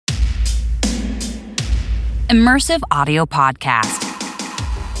Immersive Audio Podcast.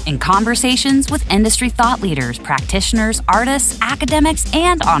 In conversations with industry thought leaders, practitioners, artists, academics,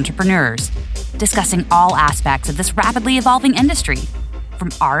 and entrepreneurs, discussing all aspects of this rapidly evolving industry, from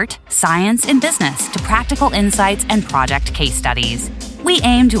art, science, and business to practical insights and project case studies. We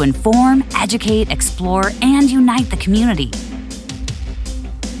aim to inform, educate, explore, and unite the community.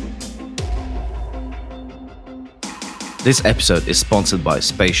 This episode is sponsored by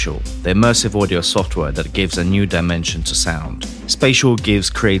Spatial, the immersive audio software that gives a new dimension to sound. Spatial gives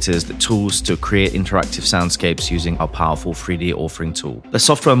creators the tools to create interactive soundscapes using our powerful 3D authoring tool. The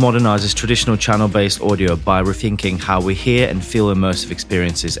software modernizes traditional channel-based audio by rethinking how we hear and feel immersive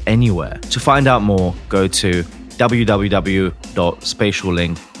experiences anywhere. To find out more, go to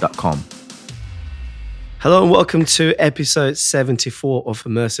www.spatiallink.com. Hello and welcome to episode 74 of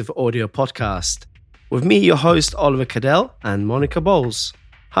Immersive Audio Podcast. With me, your host, Oliver Cadell, and Monica Bowles.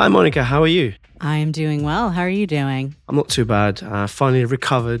 Hi, Monica. How are you? I'm doing well. How are you doing? I'm not too bad. Finally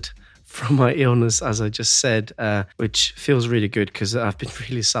recovered from my illness, as I just said, which feels really good because I've been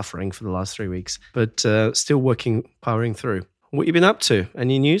really suffering for the last 3 weeks, but still powering through. What have you been up to?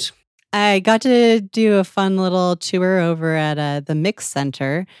 Any news? I got to do a fun little tour over at the Mix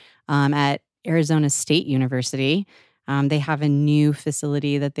Center at Arizona State University. They have a new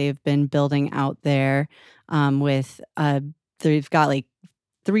facility that they've been building out there they've got like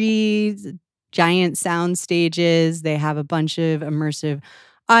 3 giant sound stages. They have a bunch of immersive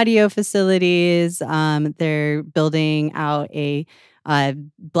audio facilities. They're building out a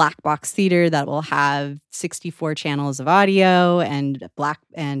black box theater that will have 64 channels of audio and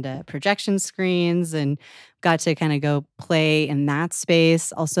projection screens, and got to kind of go play in that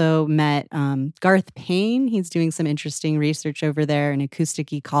space. Also met Garth Payne. He's doing some interesting research over there in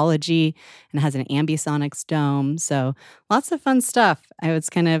acoustic ecology and has an ambisonics dome. So lots of fun stuff. I was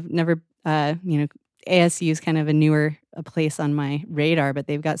kind of never, ASU is kind of a place on my radar, but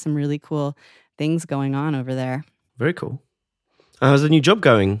they've got some really cool things going on over there. Very cool. How's the new job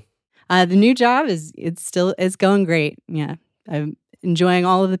going? The new job it's going great. Yeah, I'm enjoying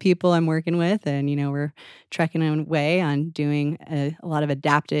all of the people I'm working with, and we're trekking away on doing a lot of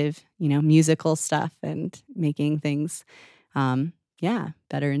adaptive, musical stuff and making things,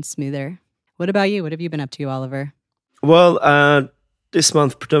 better and smoother. What about you? What have you been up to, Oliver? Well, this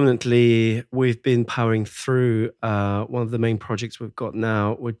month predominantly we've been powering through one of the main projects we've got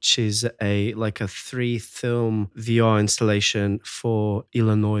now, which is a 3-film VR installation for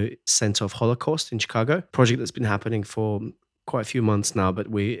Illinois Center of Holocaust in Chicago. Project that's been happening for quite a few months now, but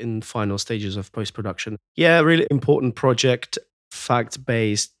we're in final stages of post-production. Yeah, really important project,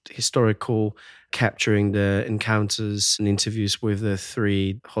 fact-based, historical, capturing the encounters and interviews with the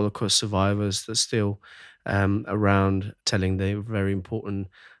 3 Holocaust survivors that still around, telling the very important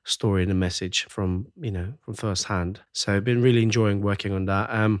story and a message from first hand. So I've been really enjoying working on that.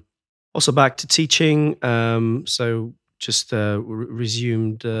 Also back to teaching. So just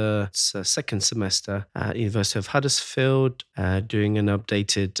resumed second semester at University of Huddersfield, doing an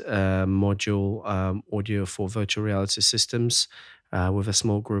updated module audio for virtual reality systems with a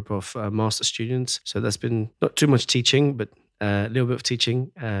small group of master students. So that's been not too much teaching, but a little bit of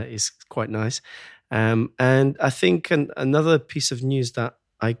teaching is quite nice. And I think another piece of news that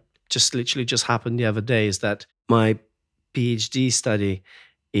I just happened the other day is that my PhD study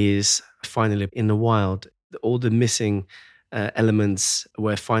is finally in the wild. All the missing elements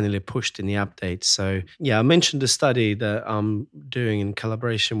were finally pushed in the update. So yeah, I mentioned the study that I'm doing in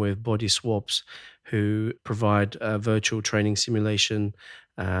collaboration with Body Swaps, who provide a virtual training simulation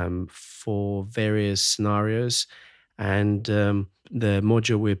for various scenarios. And the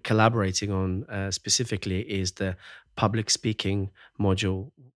module we're collaborating on specifically is the public speaking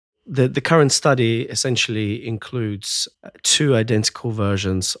module. The current study essentially includes 2 identical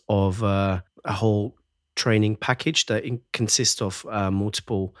versions of a whole training package that consists of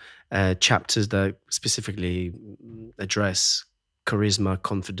multiple chapters that specifically address charisma,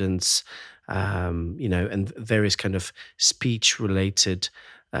 confidence, and various kind of speech-related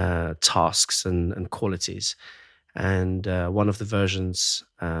tasks and qualities. And one of the versions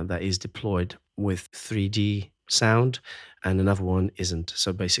that is deployed with 3D sound, and another one isn't.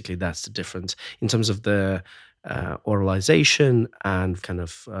 So basically that's the difference. In terms of the oralization and kind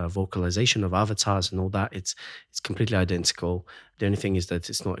of vocalization of avatars and all that, it's completely identical. The only thing is that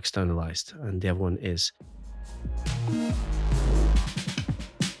it's not externalized, and the other one is.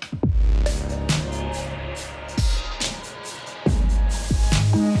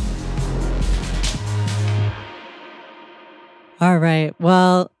 All right.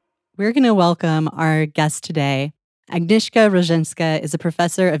 Well, we're going to welcome our guest today. Agnieszka Rożeńska is a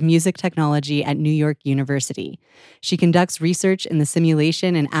professor of music technology at New York University. She conducts research in the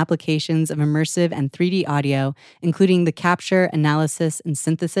simulation and applications of immersive and 3D audio, including the capture, analysis, and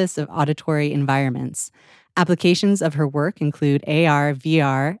synthesis of auditory environments. Applications of her work include AR,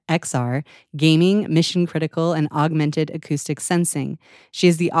 VR, XR, gaming, mission-critical, and augmented acoustic sensing. She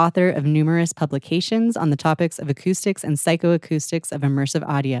is the author of numerous publications on the topics of acoustics and psychoacoustics of immersive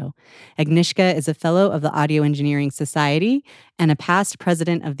audio. Agnieszka is a fellow of the Audio Engineering Society and a past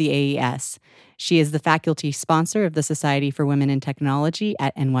president of the AES. She is the faculty sponsor of the Society for Women in Technology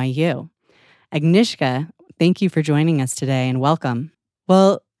at NYU. Agnieszka, thank you for joining us today and welcome.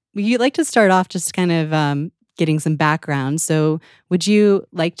 Well, you'd like to start off just kind of getting some background. So would you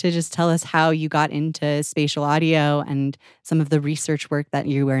like to just tell us how you got into spatial audio and some of the research work that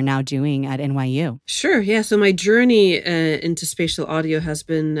you are now doing at NYU? Sure. Yeah. So my journey into spatial audio has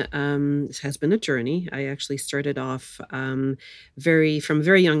been a journey. I actually started off from a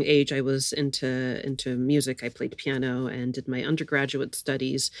very young age. I was into music. I played piano and did my undergraduate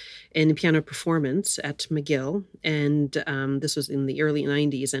studies in piano performance at McGill. And this was in the early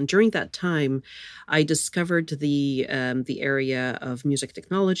 90s. And during that time, I discovered the area of music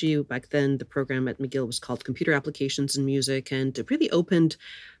technology. Back then, the program at McGill was called Computer Applications in Music, and it really opened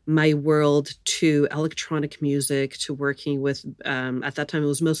my world to electronic music, to working with, at that time, it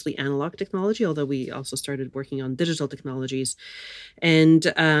was mostly analog technology, although we also started working on digital technologies.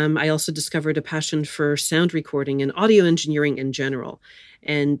 And I also discovered a passion for sound recording and audio engineering in general.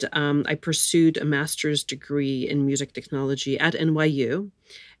 And I pursued a master's degree in music technology at NYU.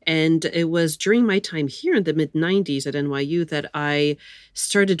 And it was during my time here in the mid-90s at NYU that I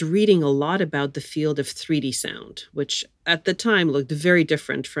started reading a lot about the field of 3D sound, which at the time looked very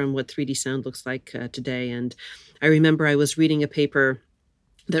different from what 3D sound looks like today. And I remember I was reading a paper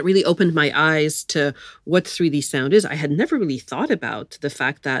that really opened my eyes to what 3D sound is. I had never really thought about the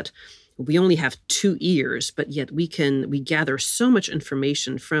fact that we only have 2 ears, but yet we gather so much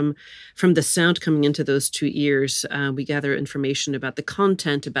information from the sound coming into those 2 ears. We gather information about the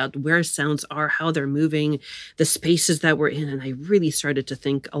content, about where sounds are, how they're moving, the spaces that we're in. And I really started to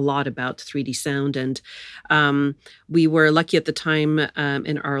think a lot about 3D sound. And we were lucky at the time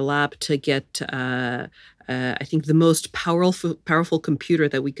in our lab to get I think the most powerful computer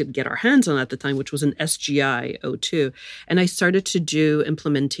that we could get our hands on at the time, which was an SGI 02. And I started to do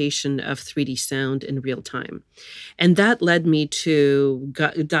implementation of 3D sound in real time. And that led me to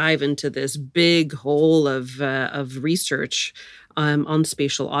dive into this big hole of research on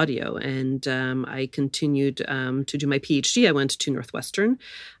spatial audio. And I continued to do my PhD. I went to Northwestern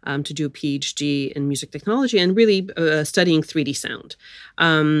to do a PhD in music technology and really studying 3D sound.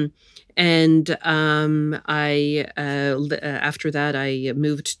 After that, I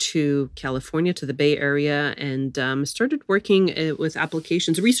moved to California, to the Bay Area, and started working with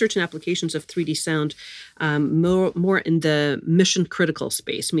research and applications of 3D sound, more in the mission critical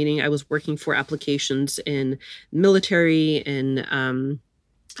space, meaning I was working for applications in military and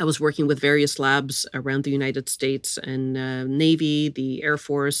I was working with various labs around the United States and Navy, the Air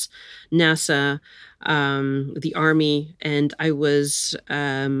Force, NASA, the Army, and I was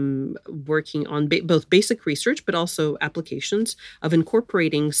working on both basic research, but also applications of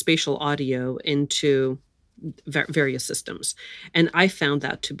incorporating spatial audio into various systems. And I found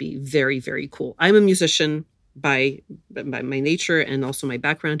that to be very, very cool. I'm a musician by my nature and also my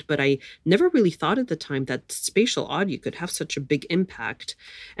background, but I never really thought at the time that spatial audio could have such a big impact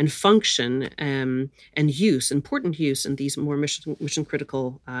and function and important use in these more mission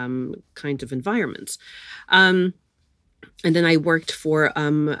critical kind of environments. And then I worked for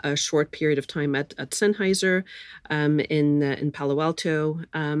a short period of time at Sennheiser in Palo Alto,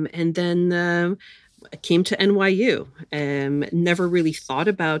 and then I came to NYU. Never really thought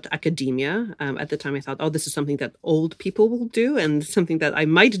about academia. At the time, I thought, this is something that old people will do and something that I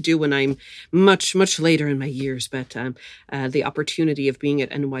might do when I'm much, much later in my years. But the opportunity of being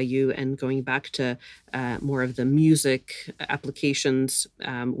at NYU and going back to more of the music applications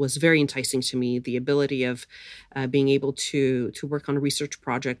was very enticing to me. The ability of being able to work on research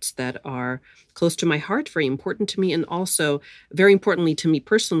projects that are close to my heart, very important to me, and also very importantly to me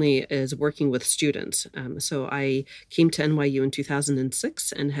personally is working with students. So I came to NYU in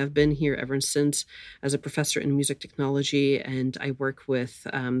 2006 and have been here ever since as a professor in music technology. And I work with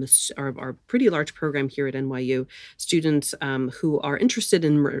our pretty large program here at NYU, students who are interested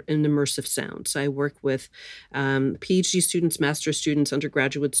in immersive sound. So I work with PhD students, master's students,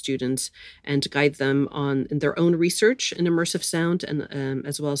 undergraduate students, and guide them in their own research in immersive sound, and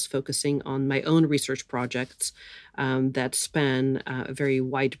as well as focusing on my own research projects that span a very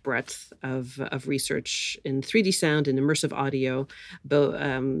wide breadth of research in 3D sound and immersive audio.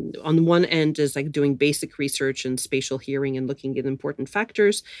 On one end is like doing basic research in spatial hearing and looking at important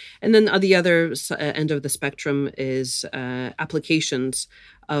factors. And then on the other end of the spectrum is applications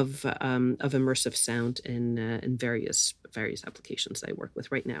of immersive sound in various applications that I work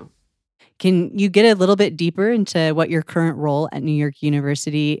with right now. Can you get a little bit deeper into what your current role at New York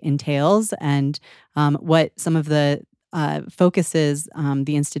University entails and what some of the focuses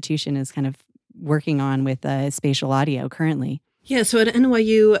the institution is kind of working on with spatial audio currently? Yeah, so at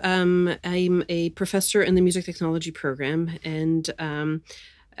NYU, I'm a professor in the music technology program, and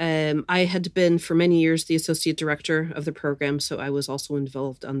I had been for many years the associate director of the program, so I was also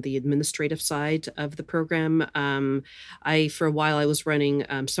involved on the administrative side of the program. For a while, I was running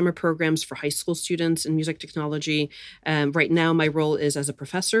summer programs for high school students in music technology. Right now, my role is as a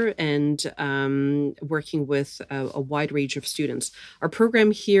professor and working with a wide range of students. Our program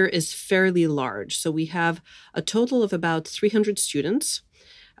here is fairly large, so we have a total of about 300 students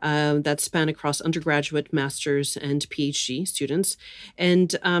that span across undergraduate, master's, and PhD students.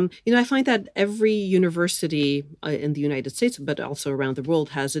 And, I find that every university in the United States, but also around the world,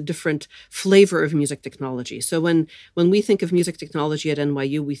 has a different flavor of music technology. So when we think of music technology at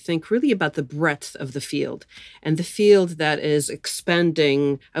NYU, we think really about the breadth of the field and the field that is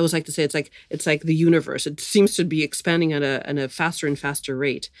expanding. I always like to say it's like the universe. It seems to be expanding at a faster and faster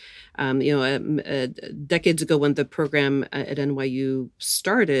rate. Decades ago when the program at NYU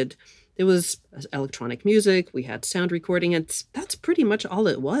started, there was electronic music, we had sound recording, and that's pretty much all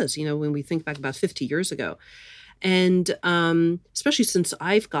it was, when we think back about 50 years ago. And especially since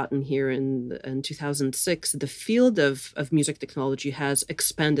I've gotten here in 2006, the field of music technology has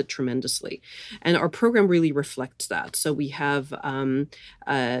expanded tremendously. And our program really reflects that. So we have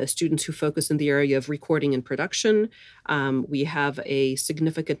students who focus in the area of recording and production. We have a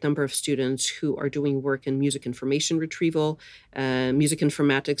significant number of students who are doing work in music information retrieval, music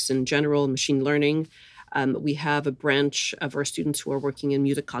informatics in general, machine learning. We have a branch of our students who are working in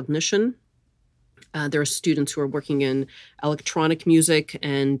music cognition. There are students who are working in electronic music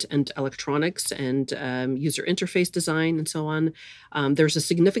and electronics and user interface design and so on. There's a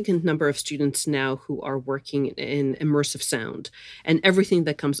significant number of students now who are working in immersive sound and everything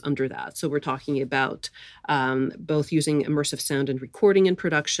that comes under that. So we're talking about both using immersive sound and recording in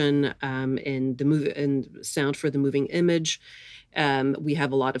production, in sound for the moving image. We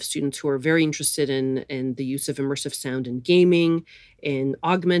have a lot of students who are very interested in the use of immersive sound in gaming, in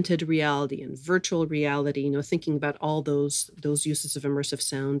augmented reality and virtual reality, thinking about all those uses of immersive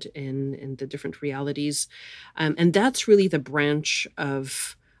sound in the different realities. And that's really the branch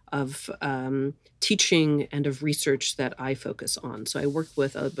of teaching and of research that I focus on. So I work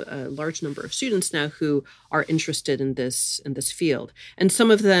with a large number of students now who are interested in this field. And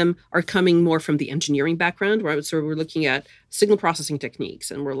some of them are coming more from the engineering background, right? So we're looking at signal processing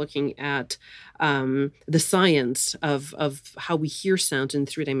techniques, and we're looking at the science of how we hear sound in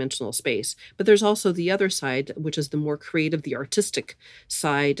three-dimensional space. But there's also the other side, which is the more creative, the artistic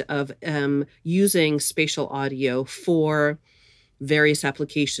side of using spatial audio for various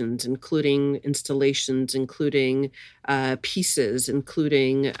applications, including installations, including pieces,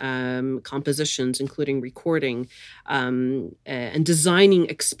 including compositions, including recording, and designing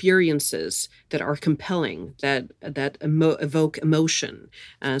experiences that are compelling, that evoke emotion.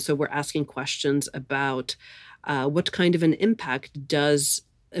 So we're asking questions about what kind of an impact does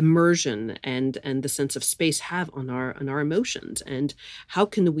immersion and the sense of space have on our emotions, and how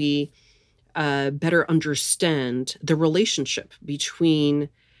can we better understand the relationship between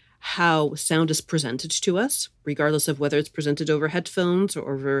how sound is presented to us, regardless of whether it's presented over headphones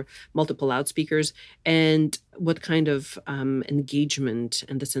or over multiple loudspeakers, and what kind of engagement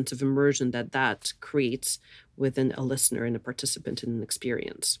and the sense of immersion that creates within a listener and a participant in an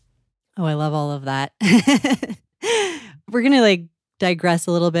experience. Oh, I love all of that. We're going to digress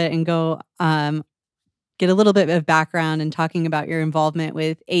a little bit and go get a little bit of background and talking about your involvement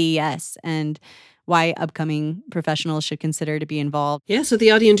with AES and why upcoming professionals should consider to be involved. Yeah, so the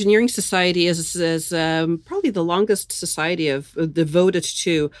Audio Engineering Society is probably the longest society devoted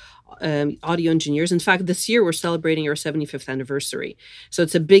to audio engineers. In fact, this year we're celebrating our 75th anniversary. So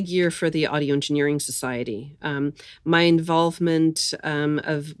it's a big year for the Audio Engineering Society. My involvement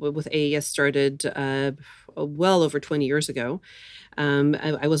with AES started well over 20 years ago.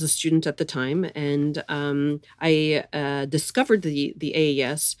 I was a student at the time, and I discovered the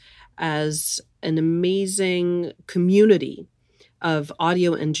AES as an amazing community of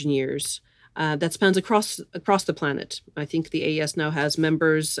audio engineers that spans across the planet. I think the AES now has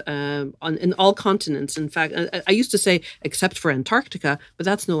members in all continents. In fact, I used to say except for Antarctica, but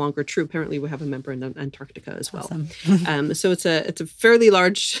that's no longer true. Apparently, we have a member in Antarctica as well. Awesome. So it's a fairly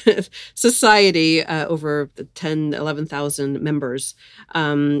large society, over 11,000 members,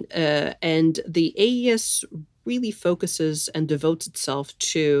 and the AES really focuses and devotes itself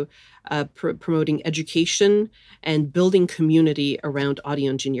to promoting education and building community around audio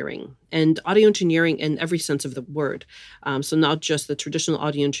engineering. And audio engineering in every sense of the word. So not just the traditional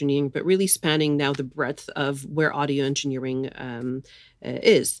audio engineering, but really spanning now the breadth of where audio engineering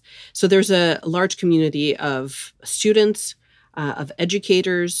is. So there's a large community of students, of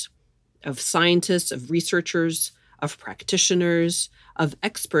educators, of scientists, of researchers, of practitioners, of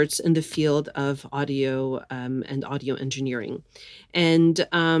experts in the field of audio and audio engineering. And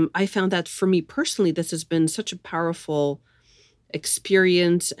I found that for me personally, this has been such a powerful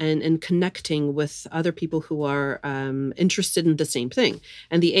experience and connecting with other people who are interested in the same thing.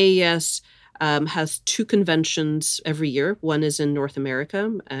 And the AES has 2 conventions every year. One is in North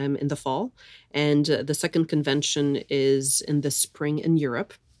America in the fall, and the second convention is in the spring in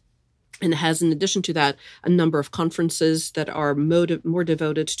Europe. And it has, in addition to that, a number of conferences that are more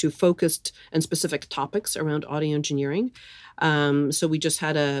devoted to focused and specific topics around audio engineering. So we just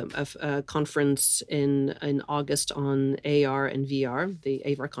had a conference in August on AR and VR, the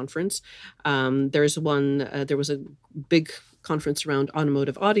AVAR conference. There was a big conference around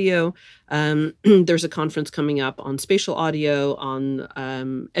automotive audio. There's a conference coming up on spatial audio, on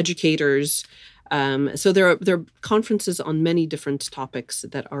educators. So there are conferences on many different topics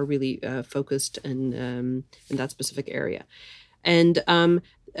that are really focused in that specific area. And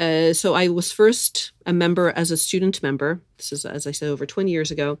so I was first a member as a student member. This is, as I said, over 20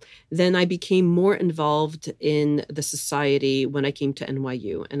 years ago. Then I became more involved in the society when I came to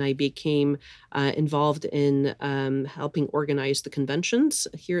NYU. And I became involved in helping organize the conventions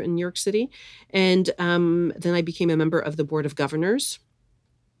here in New York City. And then I became a member of the Board of Governors.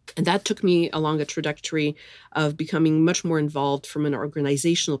 And that took me along a trajectory of becoming much more involved from an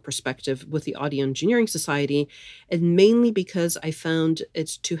organizational perspective with the Audio Engineering Society, and mainly because I found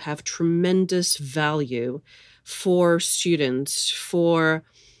it to have tremendous value for students, for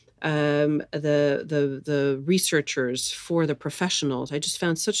the researchers, for the professionals. I just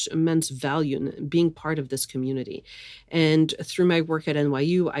found such immense value in being part of this community. And through my work at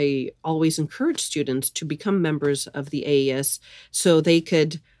NYU, I always encourage students to become members of the AES so they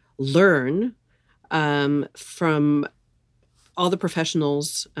could learn from all the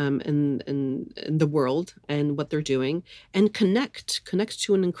professionals in the world and what they're doing, and connect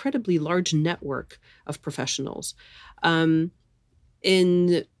to an incredibly large network of professionals.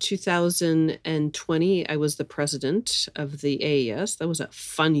 In 2020, I was the president of the AES. That was a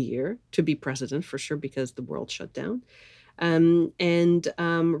fun year to be president, for sure, because the world shut down.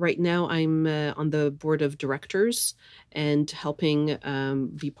 Right now I'm on the board of directors and helping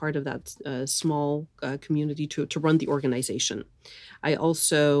be part of that small community to run the organization. I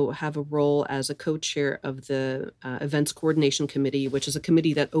also have a role as a co-chair of the Events Coordination Committee, which is a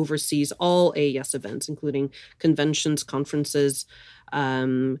committee that oversees all AES events, including conventions, conferences,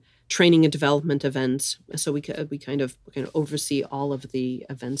 training and development events. So we kind of oversee all of the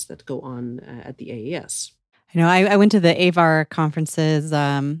events that go on at the AES. I went to the AVAR conferences.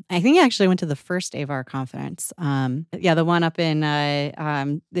 I think I actually went to the first AVAR conference. The one up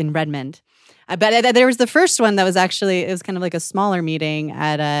in Redmond. But there was the first one that was actually, it was kind of like a smaller meeting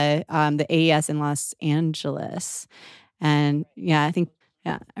at the AES in Los Angeles. And I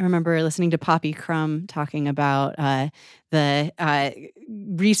remember listening to Poppy Crum talking about the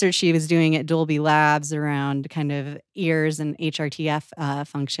research she was doing at Dolby Labs around kind of ears and HRTF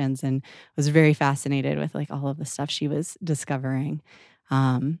functions, and was very fascinated with like all of the stuff she was discovering.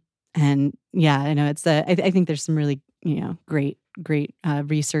 I know it's I think there's some really great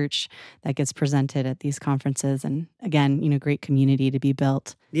research that gets presented at these conferences, and again, great community to be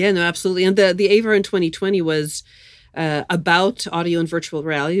built. Yeah, no, absolutely. And the AVAR in 2020 was about audio and virtual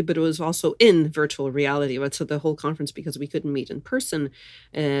reality, but it was also in virtual reality. So the whole conference, because we couldn't meet in person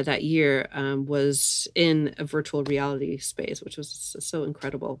that year, was in a virtual reality space, which was so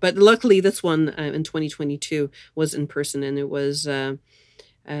incredible. But luckily, this one in 2022 was in person, and it was the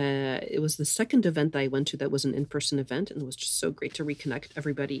second event that I went to that was an in-person event, and it was just so great to reconnect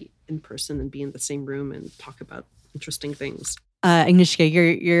everybody in person and be in the same room and talk about interesting things.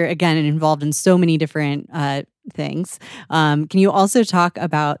 Agnieszka, you're again involved in so many different things. Can you also talk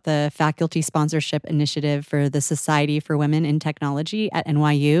about the faculty sponsorship initiative for the Society for Women in Technology at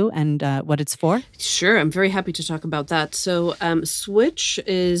NYU and what it's for? Sure, I'm very happy to talk about that. So Switch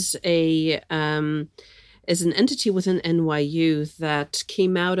is an entity within NYU that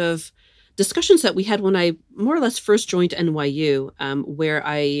came out of discussions that we had when I more or less first joined NYU, where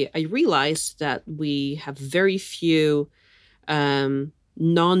I realized that we have very few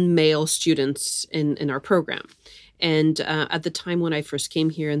non-male students in our program. And at the time when I first came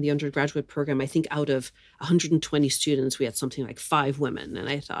here in the undergraduate program, I think out of 120 students, we had something like 5 women. And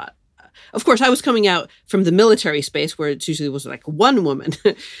I thought, of course, I was coming out from the military space where it usually was like 1 woman.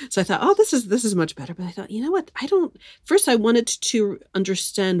 So I thought, oh, this is much better. But I thought, you know what? First, I wanted to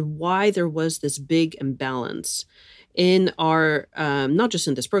understand why there was this big imbalance in our, not just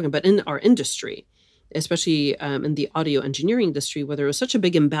in this program, but in our industry, especially in the audio engineering industry, where there was such a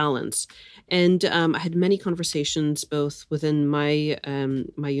big imbalance. And I had many conversations both within my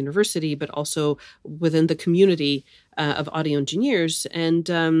university, but also within the community of audio engineers.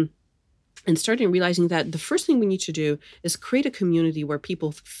 And starting realizing that the first thing we need to do is create a community where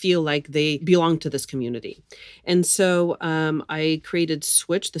people feel like they belong to this community. And so I created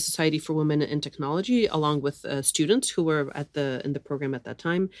Switch, the Society for Women in Technology, along with students who were in the program at that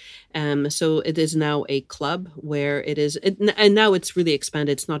time. So it is now a club where and now it's really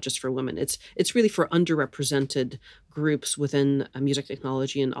expanded. It's not just for women. It's really for underrepresented groups within music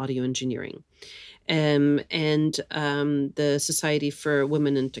technology and audio engineering. The Society for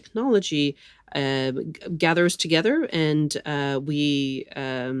Women in Technology gathers together, and our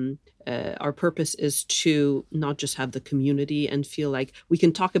purpose is to not just have the community and feel like we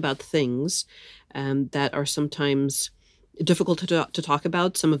can talk about things that are sometimes difficult to talk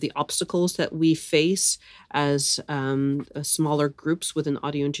about, some of the obstacles that we face as smaller groups within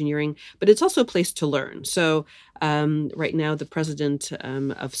audio engineering, but it's also a place to learn. So right now, the president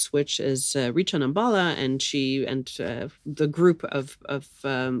of Switch is Richa Nambala, and the group of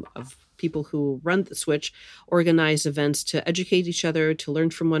people who run the Switch organize events to educate each other, to learn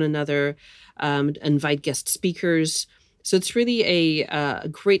from one another, invite guest speakers. So it's really a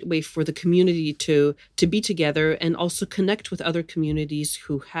great way for the community to be together and also connect with other communities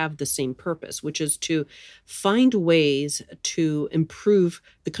who have the same purpose, which is to find ways to improve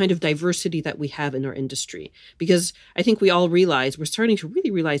the kind of diversity that we have in our industry. Because I think we're starting to really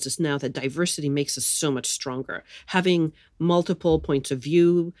realize this now, that diversity makes us so much stronger. Having multiple points of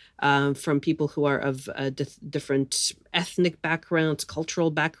view from people who are of different ethnic backgrounds, cultural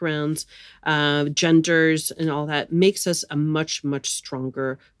backgrounds, genders, and all that makes us a much, much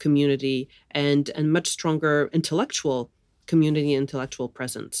stronger community and much stronger intellectual community, intellectual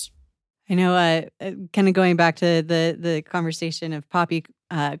presence. I know, kind of going back to the conversation of Poppy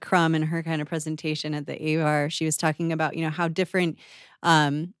Crum and her kind of presentation at the AVAR, she was talking about, how different,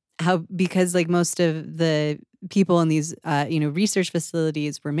 because like most of the people in these, research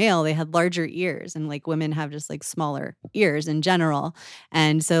facilities were male, they had larger ears, and like women have just like smaller ears in general.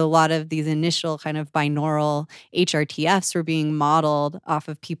 And so a lot of these initial kind of binaural HRTFs were being modeled off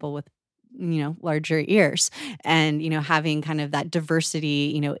of people with larger ears, and having kind of that diversity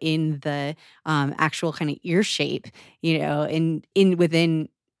in the actual kind of ear shape in within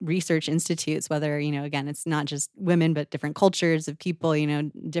research institutes, whether again, it's not just women but different cultures of people,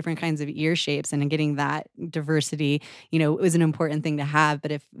 different kinds of ear shapes, and getting that diversity is an important thing to have.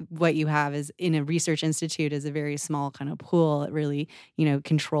 But if what you have is in a research institute is a very small kind of pool, it really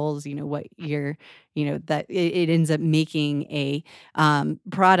controls what you're that it ends up making a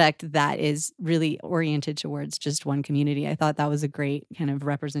product that is really oriented towards just one community. I thought that was a great kind of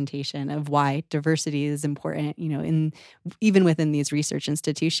representation of why diversity is important, even within these research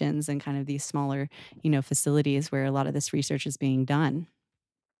institutions and kind of these smaller, facilities where a lot of this research is being done.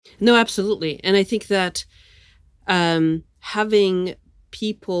 No, absolutely. And I think that having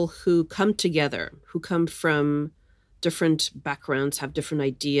people who come together, who come from different backgrounds, have different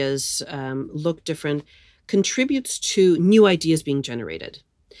ideas, look different, contributes to new ideas being generated.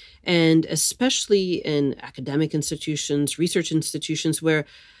 And especially in academic institutions, research institutions, where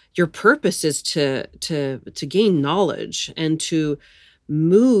your purpose is to gain knowledge and to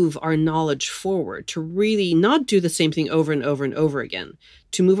move our knowledge forward, to really not do the same thing over and over and over again,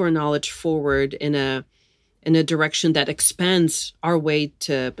 to move our knowledge forward in a direction that expands our way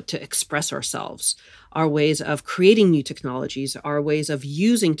to express ourselves, our ways of creating new technologies, our ways of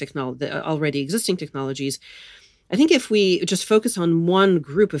using already existing technologies. I think if we just focus on one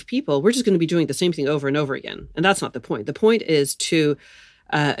group of people, we're just going to be doing the same thing over and over again. And that's not the point. The point is to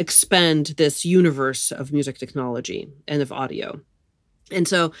expand this universe of music technology and of audio. And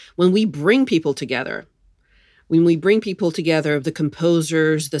so when we bring people together, when we bring people together, the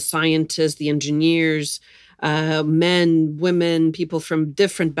composers, the scientists, the engineers, men, women, people from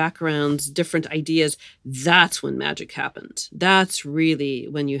different backgrounds, different ideas, that's when magic happens. That's really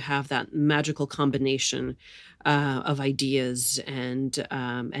when you have that magical combination of ideas and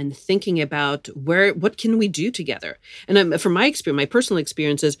thinking about what can we do together. And from my experience, my personal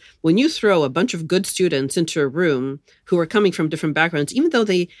experience is when you throw a bunch of good students into a room who are coming from different backgrounds, even though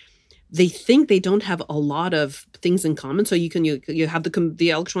they think they don't have a lot of things in common. So you have the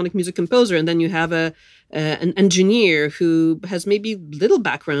electronic music composer, and then you have an engineer who has maybe little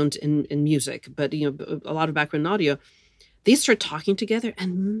background in music, but a lot of background in audio. They start talking together,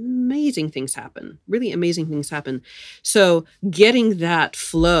 and amazing things happen. Really amazing things happen. So getting that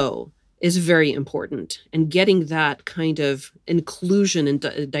flow is very important, and getting that kind of inclusion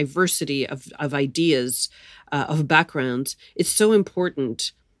and diversity of ideas, of backgrounds, is so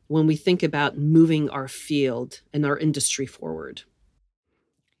important when we think about moving our field and our industry forward.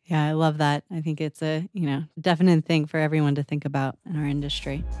 Yeah, I love that. I think it's a, definite thing for everyone to think about in our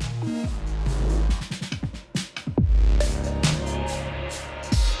industry.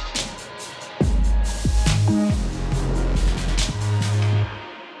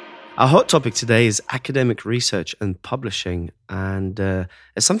 Our hot topic today is academic research and publishing, and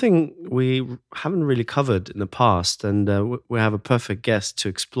it's something we haven't really covered in the past, and we have a perfect guest to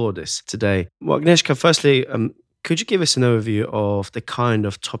explore this today. Well, Agnieszka, firstly, could you give us an overview of the kind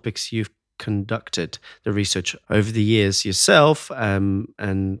of topics you've conducted the research over the years yourself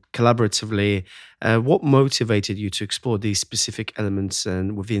and collaboratively? What motivated you to explore these specific elements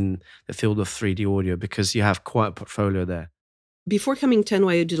and within the field of 3D audio? Because you have quite a portfolio there. Before coming to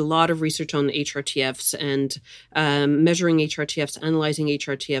NY, I did a lot of research on HRTFs and measuring HRTFs, analyzing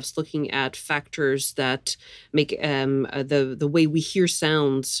HRTFs, looking at factors that make the way we hear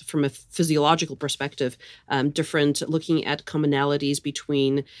sounds from a physiological perspective different, looking at commonalities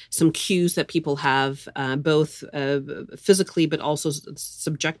between some cues that people have, both physically but also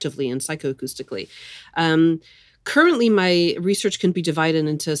subjectively and psychoacoustically. Currently, my research can be divided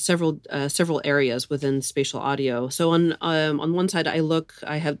into several areas within spatial audio. So on one side,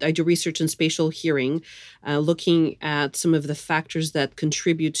 I do research in spatial hearing, looking at some of the factors that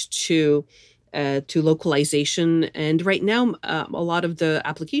contribute to localization. And right now, a lot of the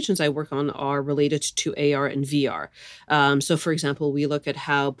applications I work on are related to AR and VR. So, for example, we look at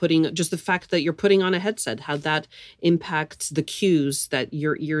how just the fact that you're putting on a headset, how that impacts the cues that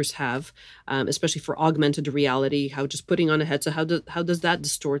your ears have, especially for augmented reality, how just putting on a headset, how does that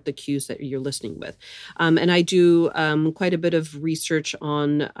distort the cues that you're listening with? And I do quite a bit of research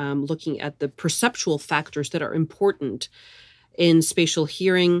on looking at the perceptual factors that are important in spatial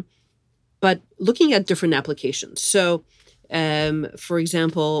hearing, but looking at different applications. So, for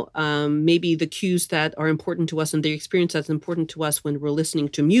example, maybe the cues that are important to us and the experience that's important to us when we're listening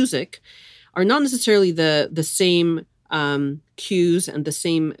to music are not necessarily the same cues and the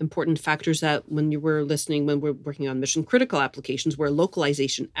same important factors that when we're working on mission critical applications, where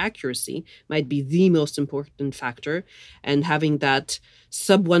localization accuracy might be the most important factor, and having that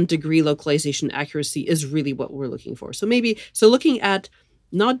sub 1 degree localization accuracy is really what we're looking for. So looking at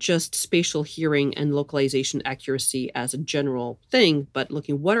not just spatial hearing and localization accuracy as a general thing, but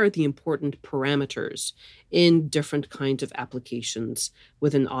looking what are the important parameters in different kinds of applications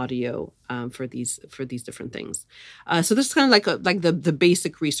within audio for these different things. So this is kind of like the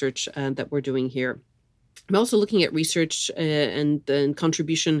basic research that we're doing here. I'm also looking at research and the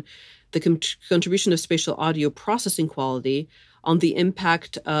contribution of spatial audio processing quality on the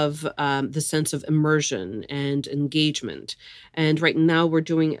impact of the sense of immersion and engagement. And right now we're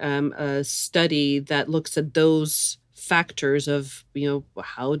doing a study that looks at those factors of,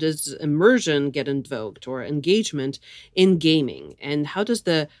 how does immersion get invoked or engagement in gaming? And how does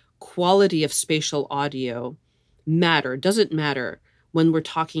the quality of spatial audio matter? Does it matter when we're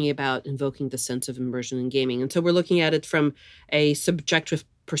talking about invoking the sense of immersion in gaming? And so we're looking at it from a subjective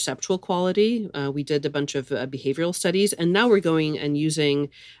perceptual quality. We did a bunch of behavioral studies, and now we're going and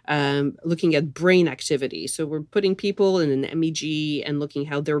looking at brain activity. So we're putting people in an MEG and looking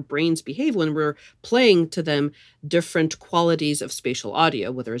how their brains behave when we're playing to them different qualities of spatial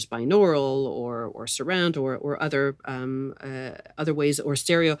audio, whether it's binaural or surround or other ways, or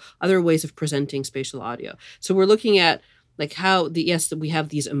stereo, other ways of presenting spatial audio. So we're looking at how that we have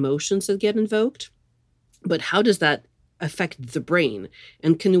these emotions that get invoked, but how does that affect the brain?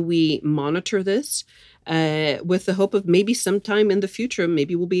 And can we monitor this with the hope of maybe sometime in the future,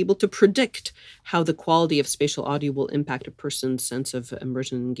 maybe we'll be able to predict how the quality of spatial audio will impact a person's sense of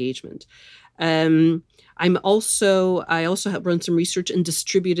immersion and engagement. I also have run some research in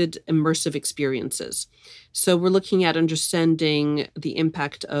distributed immersive experiences. So we're looking at understanding the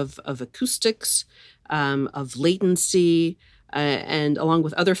impact of acoustics, of latency, and along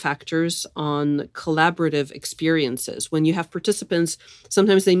with other factors on collaborative experiences. When you have participants,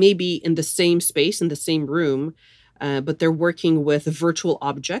 sometimes they may be in the same space, in the same room, but they're working with virtual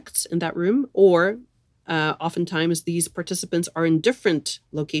objects in that room, or oftentimes these participants are in different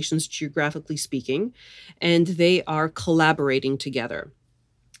locations, geographically speaking, and they are collaborating together.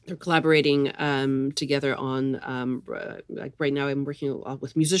 They're collaborating together on, like right now I'm working a lot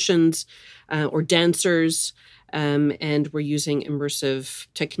with musicians or dancers, and we're using immersive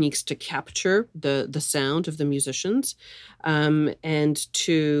techniques to capture the sound of the musicians and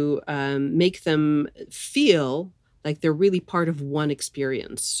to make them feel like they're really part of one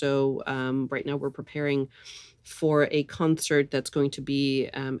experience. So right now we're preparing for a concert that's going to be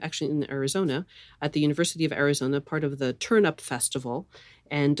actually in Arizona at the University of Arizona, part of the Turn Up Festival.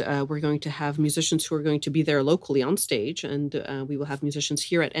 And we're going to have musicians who are going to be there locally on stage. And we will have musicians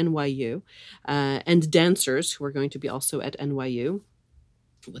here at NYU and dancers who are going to be also at NYU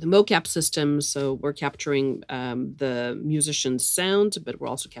with a mocap system. So we're capturing the musician's sound, but we're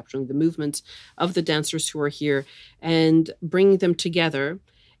also capturing the movements of the dancers who are here and bringing them together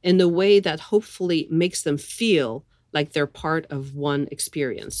in a way that hopefully makes them feel like they're part of one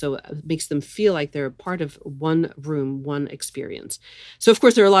experience. So it makes them feel like they're part of one room, one experience. So of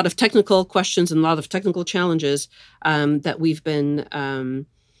course, there are a lot of technical questions and a lot of technical challenges that we've been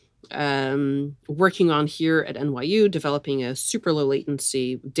working on here at NYU, developing a super low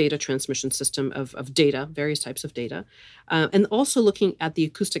latency data transmission system of data, various types of data, and also looking at the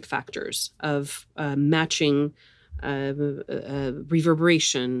acoustic factors of matching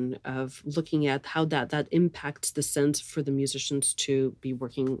reverberation, of looking at how that impacts the sense for the musicians to be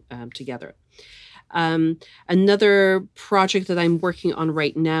working together. Another project that I'm working on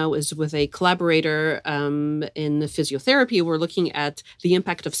right now is with a collaborator in physiotherapy. We're looking at the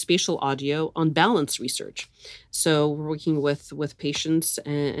impact of spatial audio on balance research. So we're working with patients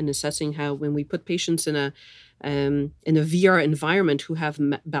and assessing how when we put patients in a VR environment who have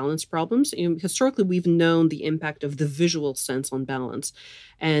balance problems. Historically, we've known the impact of the visual sense on balance,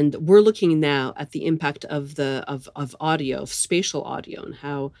 and we're looking now at the impact of audio, of spatial audio, and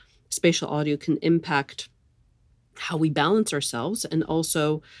how spatial audio can impact how we balance ourselves, and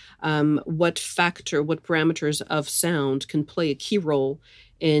also what parameters of sound can play a key role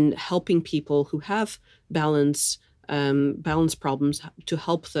in helping people who have balance problems to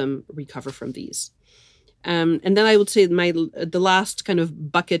help them recover from these. And then I would say the last kind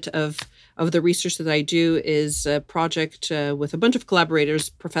of bucket of the research that I do is a project with a bunch of collaborators,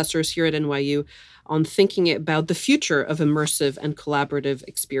 professors here at NYU, on thinking about the future of immersive and collaborative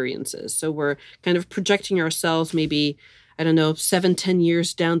experiences. So we're kind of projecting ourselves maybe, 7-10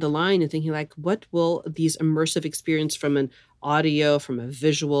 years down the line and thinking like, what will these immersive experience from an audio, from a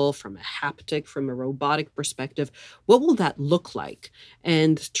visual, from a haptic, from a robotic perspective, what will that look like?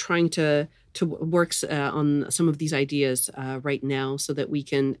 And trying to work on some of these ideas right now so that we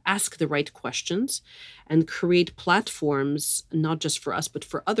can ask the right questions and create platforms, not just for us, but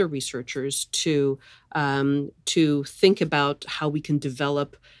for other researchers to think about how we can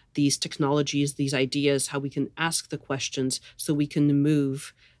develop these technologies, these ideas, how we can ask the questions so we can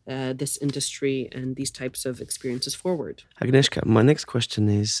move this industry and these types of experiences forward. Agnieszka, my next question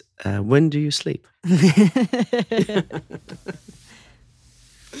is, when do you sleep?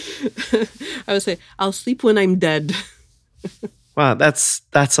 I would say, I'll sleep when I'm dead. Wow, that's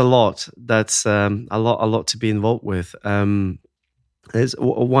a lot. That's a lot to be involved with. There's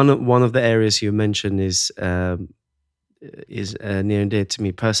one of the areas you mentioned is near and dear to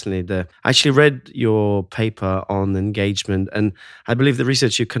me personally. I actually read your paper on engagement, and I believe the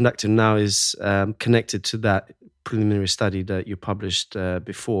research you're conducting now is connected to that preliminary study that you published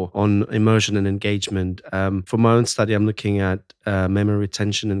before on immersion and engagement. For my own study, I'm looking at memory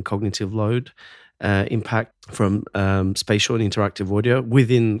retention and cognitive load impact from spatial and interactive audio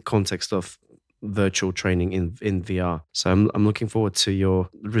within context of virtual training in VR. So I'm looking forward to your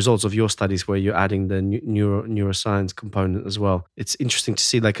results of your studies where you're adding the neuroscience component as well. It's interesting to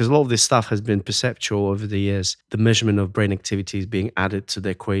see, because a lot of this stuff has been perceptual over the years. The measurement of brain activity is being added to the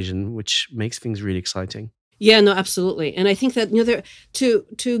equation, which makes things really exciting. Yeah, no, absolutely. And I think that,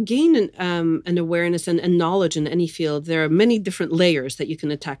 to gain an awareness and knowledge in any field, there are many different layers that you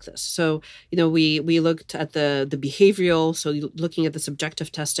can attack this. So, we looked at the behavioral, so looking at the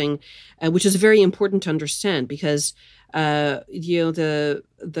subjective testing, which is very important to understand because, the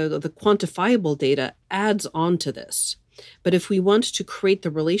quantifiable data adds on to this. But if we want to create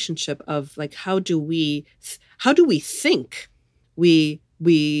the relationship of like, how do we think we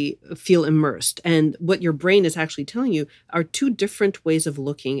feel immersed, and what your brain is actually telling you are two different ways of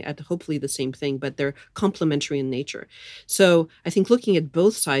looking at hopefully the same thing, but they're complementary in nature. So I think looking at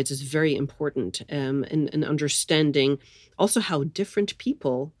both sides is very important, in understanding also how different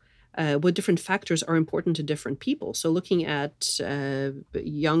people, what different factors are important to different people. So looking at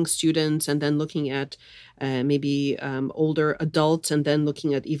young students, and then looking at maybe older adults, and then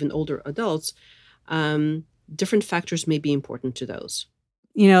looking at even older adults, different factors may be important to those.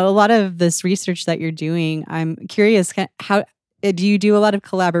 A lot of this research that you're doing, I'm curious, how do you do a lot of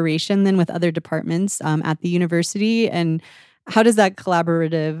collaboration then with other departments at the university? And how does that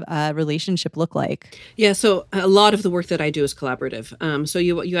collaborative relationship look like? Yeah, so a lot of the work that I do is collaborative. So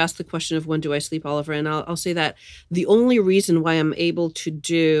you asked the question of when do I sleep, Oliver, and I'll say that the only reason why I'm able to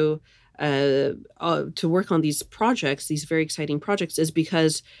do to work on these projects, these very exciting projects, is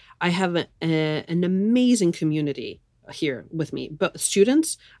because I have an amazing community here with me. But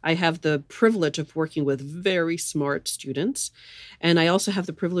students, I have the privilege of working with very smart students. And I also have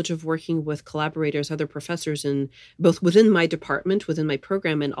the privilege of working with collaborators, other professors, in both within my department, within my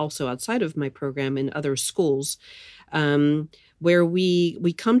program, and also outside of my program in other schools, where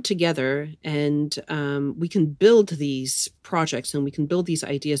we come together and we can build these projects and we can build these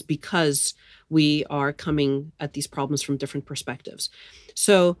ideas because we are coming at these problems from different perspectives.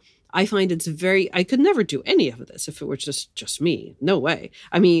 So I find I could never do any of this if it were just me. No way.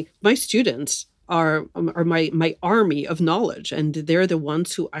 I mean, my students are my army of knowledge, and they're the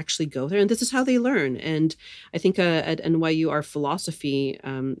ones who actually go there, and this is how they learn. And I think at NYU, our philosophy,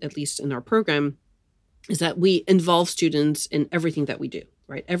 at least in our program, is that we involve students in everything that we do,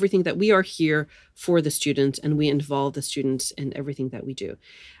 right? Everything that we are here for the students, and we involve the students in everything that we do.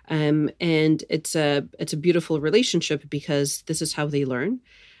 And it's a beautiful relationship because this is how they learn.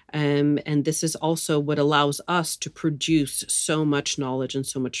 And this is also what allows us to produce so much knowledge and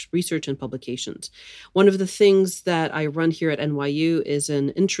so much research and publications. One of the things that I run here at NYU is an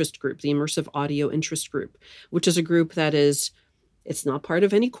interest group, the Immersive Audio Interest Group, which is a group that it's not part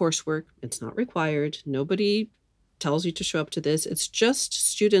of any coursework. It's not required. Nobody tells you to show up to this. It's just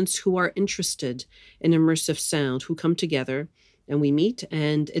students who are interested in immersive sound who come together and we meet,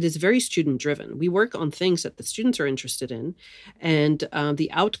 and it is very student driven. We work on things that the students are interested in, and the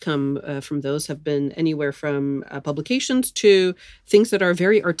outcome from those have been anywhere from publications to things that are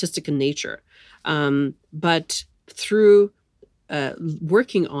very artistic in nature. But through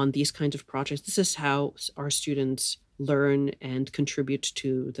working on these kinds of projects, this is how our students learn and contribute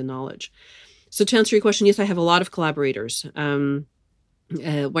to the knowledge. So to answer your question, yes, I have a lot of collaborators.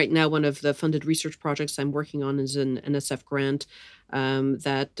 Right now, one of the funded research projects I'm working on is an NSF grant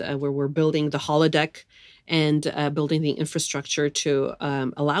where we're building the holodeck and building the infrastructure to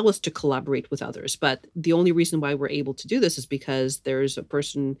allow us to collaborate with others. But the only reason why we're able to do this is because there's a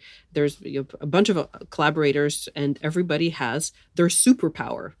bunch of collaborators, and everybody has their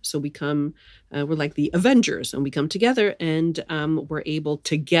superpower. So we're like the Avengers, and we come together, and we're able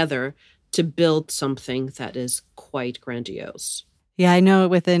together to build something that is quite grandiose. Yeah, I know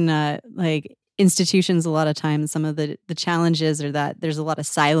within institutions, a lot of times some of the challenges are that there's a lot of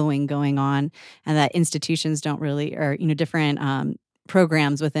siloing going on, and that institutions don't really, or different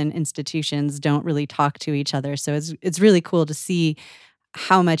programs within institutions don't really talk to each other. So it's really cool to see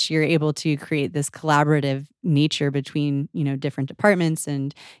how much you're able to create this collaborative nature between different departments,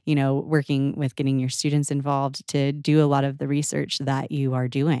 and working with getting your students involved to do a lot of the research that you are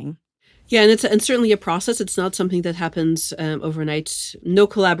doing. Yeah, and certainly a process. It's not something that happens overnight. No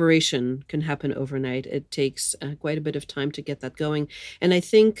collaboration can happen overnight. It takes quite a bit of time to get that going. And I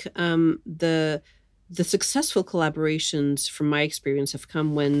think the successful collaborations, from my experience, have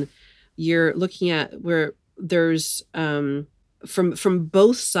come when you're looking at where there's from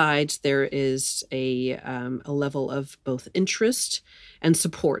both sides there is a level of both interest and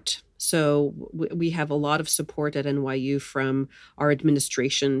support. So we have a lot of support at NYU from our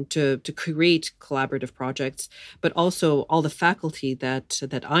administration to create collaborative projects, but also all the faculty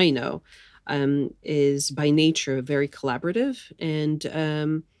that I know is by nature very collaborative and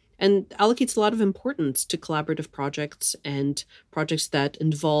allocates a lot of importance to collaborative projects and projects that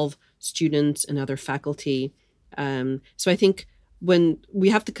involve students and other faculty. So I think when we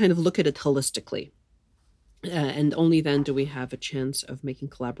have to kind of look at it holistically. And only then do we have a chance of making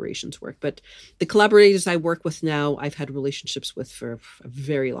collaborations work. But the collaborators I work with now, I've had relationships with for a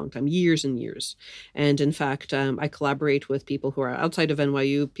very long time, years and years. And in fact, I collaborate with people who are outside of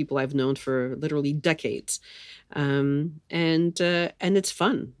NYU, people I've known for literally decades. And it's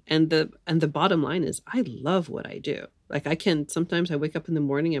fun. And the bottom line is I love what I do. Like sometimes I wake up in the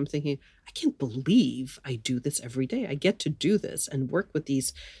morning, I'm thinking, I can't believe I do this every day. I get to do this and work with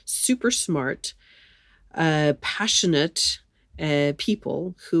these super smart, passionate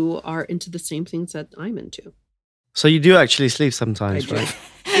people who are into the same things that I'm into. So you do actually sleep sometimes, right?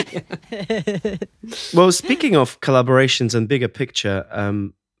 Well, speaking of collaborations and bigger picture,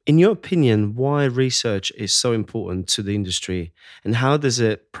 in your opinion, why research is so important to the industry, and how does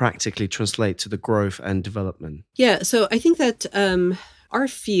it practically translate to the growth and development? Yeah, so I think that our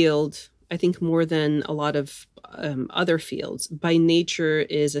field, I think more than a lot of other fields, by nature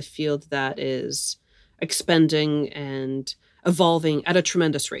is a field that is expanding and evolving at a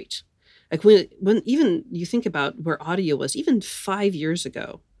tremendous rate. Like when even you think about where audio was even 5 years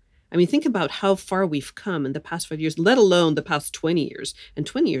ago, I mean, think about how far we've come in the past 5 years, let alone the past 20 years. And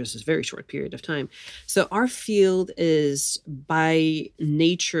 20 years is a very short period of time. So our field is by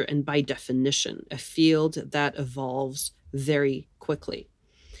nature and by definition a field that evolves very quickly.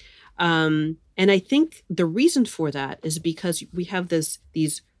 And I think the reason for that is because we have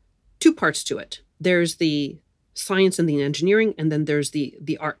these two parts to it. There's the science and the engineering, and then there's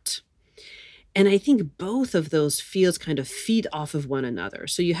the art. And I think both of those fields kind of feed off of one another.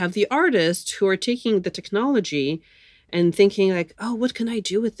 So you have the artists who are taking the technology and thinking like, oh, what can I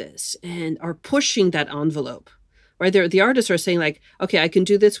do with this? And are pushing that envelope, right? The artists are saying like, okay, I can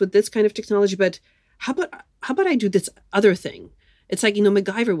do this with this kind of technology, but how about I do this other thing? It's like,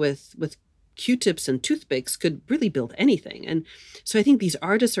 MacGyver with Q-tips and toothpicks could really build anything. And so I think these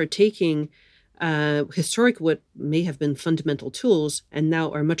artists are taking historic what may have been fundamental tools and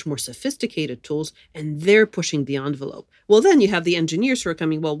now are much more sophisticated tools, and they're pushing the envelope. Well, then you have the engineers who are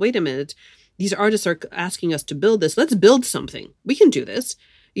coming, well, wait a minute, these artists are asking us to build this. Let's build something. We can do this.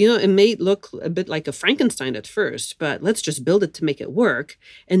 It may look a bit like a Frankenstein at first, but let's just build it to make it work.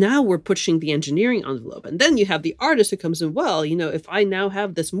 And now we're pushing the engineering envelope. And then you have the artist who comes in, well, if I now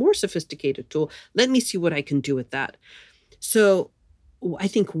have this more sophisticated tool, let me see what I can do with that. So I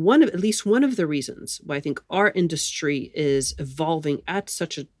think at least one of the reasons why I think our industry is evolving at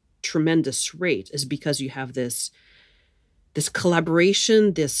such a tremendous rate is because you have this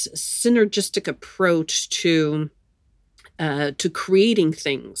collaboration, this synergistic approach to creating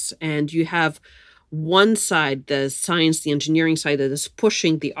things, and you have one side, the science, the engineering side, that is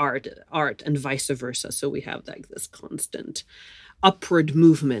pushing the art, and vice versa. So we have like this constant upward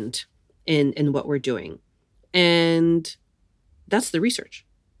movement in what we're doing, and that's the research,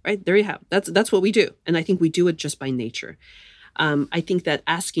 right? There you have. That's what we do. And I think we do it just by nature. I think that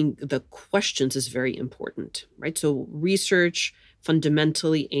asking the questions is very important, right? So research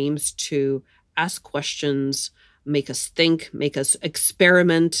fundamentally aims to ask questions, make us think, make us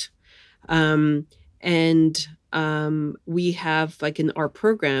experiment. We have, like in our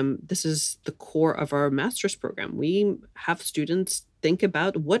program, this is the core of our master's program. We have students think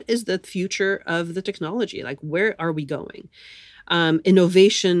about what is the future of the technology? Like, where are we going?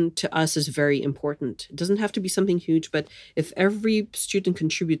 Innovation to us is very important. It doesn't have to be something huge, but if every student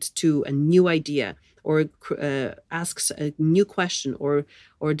contributes to a new idea or asks a new question or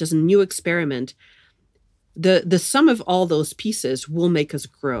does a new experiment, the sum of all those pieces will make us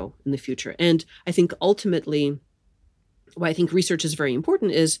grow in the future. And I think ultimately, why I think research is very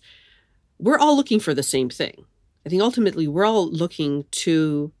important is we're all looking for the same thing. I think ultimately we're all looking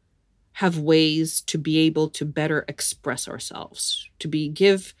to have ways to be able to better express ourselves,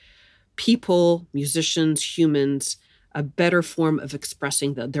 give people, musicians, humans, a better form of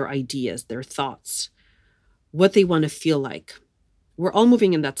expressing their ideas, their thoughts, what they want to feel like. We're all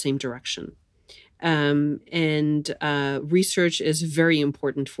moving in that same direction. Research is very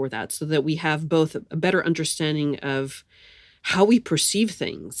important for that, so that we have both a better understanding of how we perceive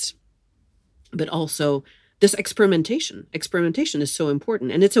things, but also this experimentation. Experimentation is so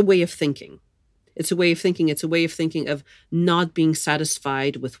important, and it's a way of thinking. It's a way of thinking. It's a way of thinking of not being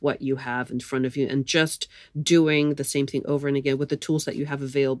satisfied with what you have in front of you and just doing the same thing over and again with the tools that you have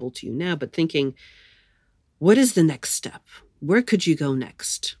available to you now, but thinking, what is the next step? Where could you go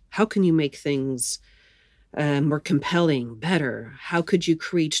next? How can you make things more compelling, better? How could you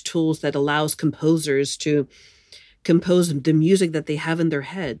create tools that allows composers to compose the music that they have in their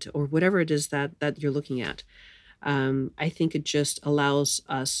head, or whatever it is that you're looking at? I think it just allows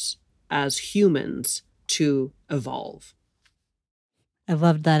us as humans to evolve. I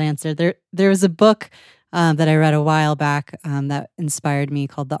loved that answer. There was a book that I read a while back that inspired me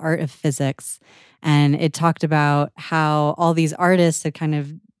called The Art of Physics. And it talked about how all these artists had kind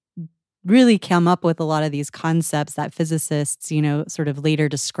of really come up with a lot of these concepts that physicists, sort of later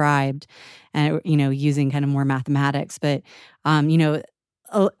described and, using kind of more mathematics. But,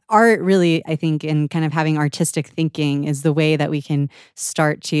 art really, I think, and kind of having artistic thinking is the way that we can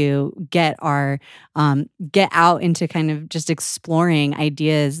start to get get out into kind of just exploring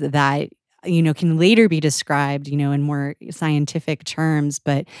ideas that can later be described in more scientific terms.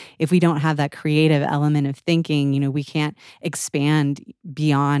 But if we don't have that creative element of thinking, we can't expand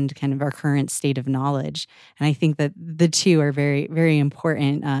beyond kind of our current state of knowledge. And I think that the two are very, very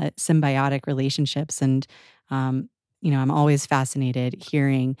important symbiotic relationships. And I'm always fascinated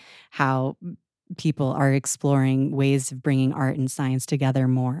hearing how people are exploring ways of bringing art and science together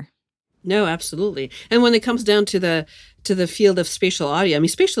more. No, absolutely. And when it comes down to the field of spatial audio, I mean,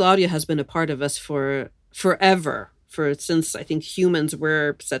 spatial audio has been a part of us for forever, since I think humans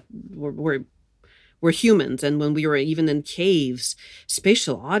were humans, and when we were even in caves,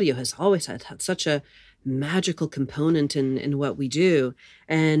 spatial audio has always had such a magical component in what we do.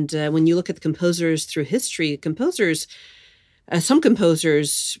 And when you look at the composers through history, some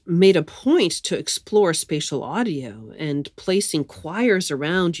composers made a point to explore spatial audio and placing choirs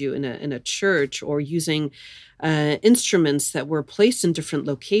around you in a church, or using instruments that were placed in different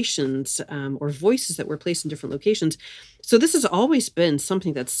locations, or voices that were placed in different locations. So this has always been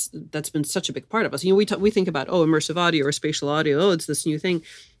something that's been such a big part of us. We think about immersive audio or spatial audio. It's this new thing.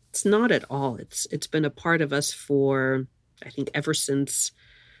 It's not at all. It's been a part of us for, I think, ever since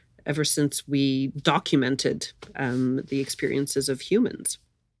we documented the experiences of humans.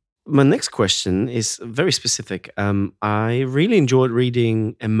 My next question is very specific. I really enjoyed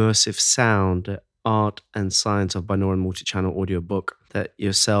reading Immersive Sound, Art and Science of Binaural and Multi-Channel Audio book that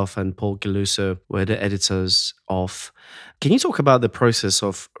yourself and Paul Geluso were the editors of. Can you talk about the process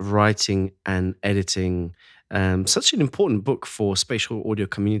of writing and editing such an important book for spatial audio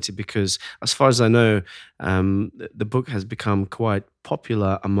community? Because as far as I know, the book has become quite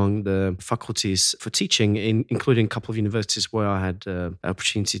popular among the faculties for teaching, including a couple of universities where I had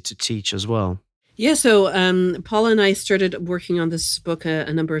opportunity to teach as well. Yeah, so Paula and I started working on this book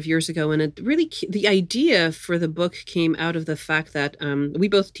a number of years ago, and the idea for the book came out of the fact that we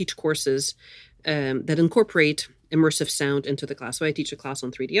both teach courses that incorporate immersive sound into the class. So I teach a class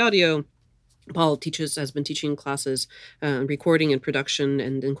on 3D audio. Paul has been teaching classes, recording and production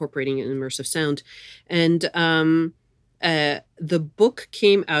and incorporating immersive sound. And the book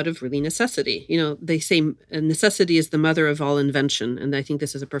came out of really necessity. They say necessity is the mother of all invention. And I think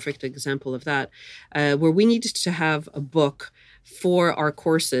this is a perfect example of that, where we needed to have a book for our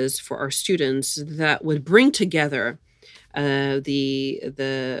courses, for our students, that would bring together a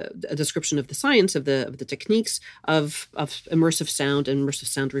description of the science, of the techniques of immersive sound and immersive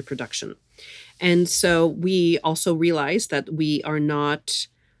sound reproduction. And so we also realized that we are not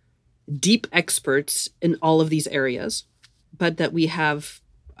deep experts in all of these areas, but that we have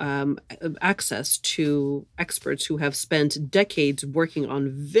access to experts who have spent decades working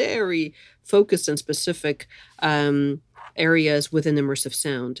on very focused and specific areas within immersive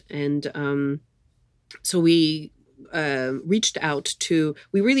sound. And so we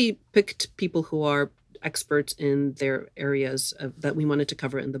we really picked people who are experts in their areas that we wanted to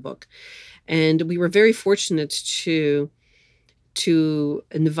cover in the book. And we were very fortunate to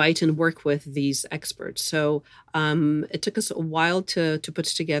invite and work with these experts. So it took us a while to put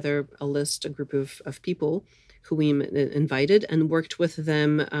together a group of people who we invited and worked with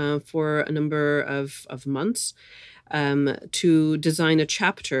them for a number of months to design a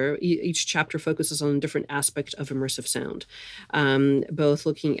chapter. Each chapter focuses on a different aspect of immersive sound, both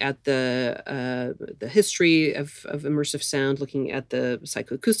looking at the history of immersive sound, looking at the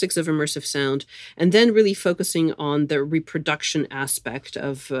psychoacoustics of immersive sound, and then really focusing on the reproduction aspect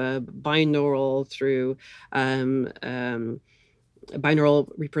of binaural through binaural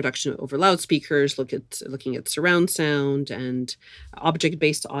reproduction over loudspeakers, looking at surround sound and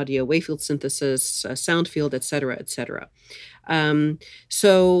object-based audio, wavefield synthesis, sound field, et cetera, et cetera.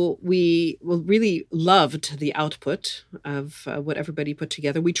 So we really loved the output of what everybody put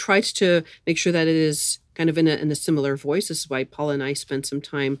together. We tried to make sure that it is kind of in a similar voice. This is why Paula and I spent some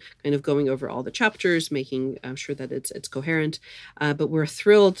time kind of going over all the chapters, making sure that it's coherent. But we're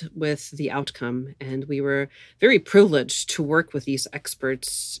thrilled with the outcome, and we were very privileged to work with these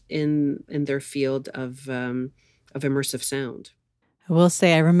experts in their field of immersive sound. I will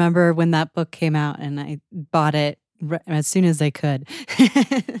say, I remember when that book came out, and I bought it as soon as I could.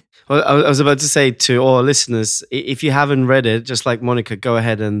 Well, I was about to say to all listeners, if you haven't read it, just like Monica, go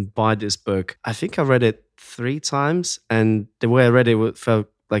ahead and buy this book. I think I read it 3 times, and the way I read it felt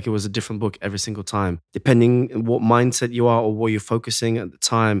like it was a different book every single time. Depending on what mindset you are or what you're focusing at the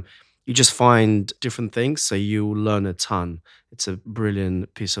time, you just find different things, so you learn a ton. It's a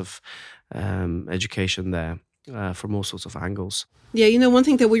brilliant piece of education there. from all sorts of angles. Yeah, one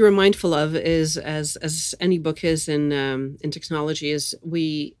thing that we were mindful of is, as any book is in technology, is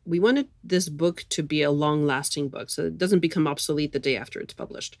we wanted this book to be a long-lasting book, so it doesn't become obsolete the day after it's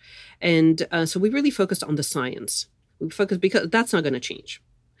published. And so we really focused on the science. We focused because that's not going to change,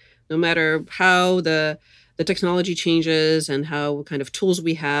 no matter how the technology changes and how kind of tools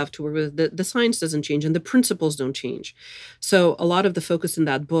we have to work with. The science doesn't change and the principles don't change. So a lot of the focus in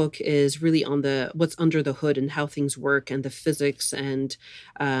that book is really on what's under the hood and how things work and the physics and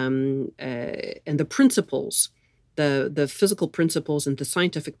the principles, the physical principles and the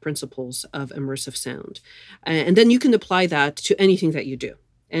scientific principles of immersive sound. And then you can apply that to anything that you do.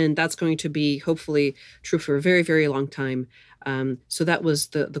 And that's going to be hopefully true for a very, very long time. So that was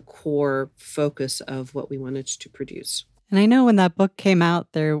the core focus of what we wanted to produce. And I know when that book came out,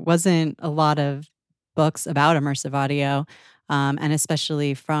 there wasn't a lot of books about immersive audio, and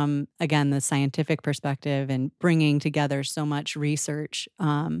especially from, again, the scientific perspective and bringing together so much research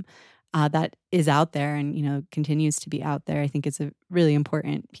that is out there and, continues to be out there. I think it's a really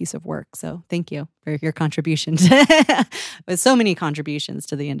important piece of work. So thank you for your contributions. With so many contributions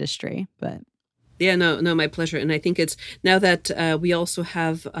to the industry, but... Yeah, no, my pleasure. And I think it's now that we also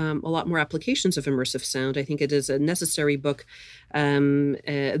have a lot more applications of immersive sound, I think it is a necessary book,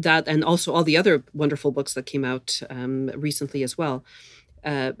 that and also all the other wonderful books that came out recently as well,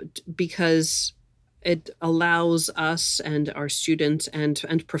 because it allows us and our students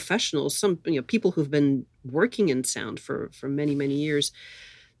and professionals, some people who've been working in sound for many, many years,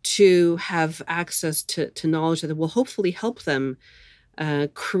 to have access to knowledge that will hopefully help them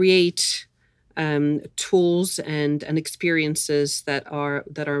create tools and experiences that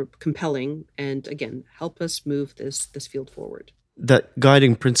are compelling and, again, help us move this field forward. That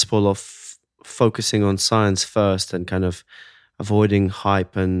guiding principle of focusing on science first and kind of avoiding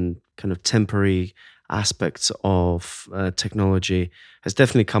hype and kind of temporary aspects of technology has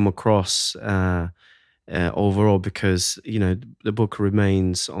definitely come across overall, because the book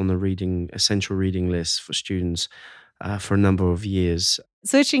remains on the essential reading list for students for a number of years.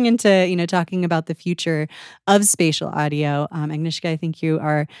 Switching into, talking about the future of spatial audio, Agnieszka, I think you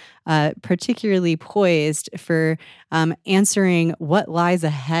are particularly poised for answering what lies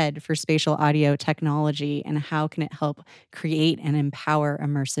ahead for spatial audio technology and how can it help create and empower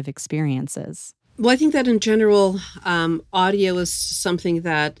immersive experiences. Well, I think that in general, audio is something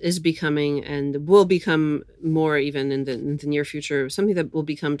that is becoming and will become more even in the near future, something that will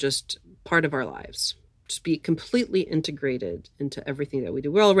become just part of our lives. Just be completely integrated into everything that we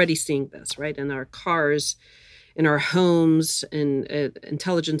do. We're already seeing this, right? In our cars, in our homes, in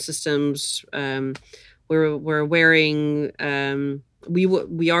intelligent systems. We're wearing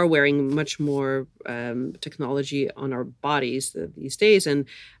we are wearing much more technology on our bodies these days, and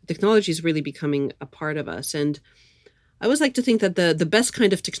technology is really becoming a part of us. And I always like to think that the best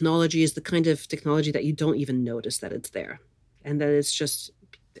kind of technology is the kind of technology that you don't even notice that it's there, and that it's just.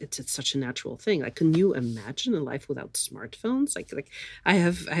 It's such a natural thing. Like, can you imagine a life without smartphones? Like I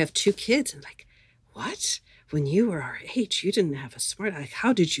have 2 kids, and like, what? When you were our age, you didn't have a like,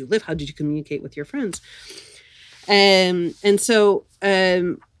 how did you live? How did you communicate with your friends? And so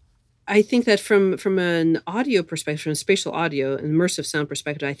I think that from an audio perspective, from a spatial audio, and immersive sound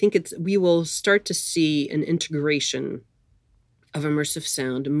perspective, I think we will start to see an integration of immersive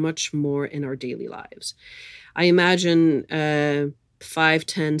sound much more in our daily lives. I imagine 5,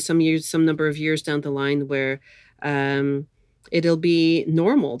 10, some number of years down the line where it'll be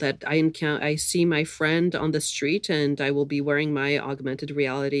normal that I see my friend on the street and I will be wearing my augmented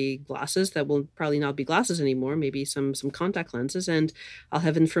reality glasses that will probably not be glasses anymore, maybe some contact lenses, and I'll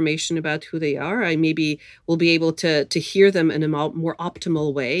have information about who they are. I maybe will be able to hear them in a more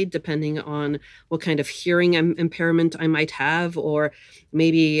optimal way, depending on what kind of hearing impairment I might have, or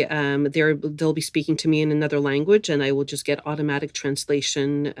maybe they'll be speaking to me in another language and I will just get automatic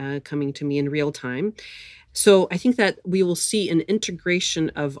translation coming to me in real time. So I think that we will see an integration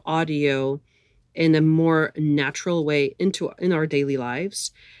of audio in a more natural way in our daily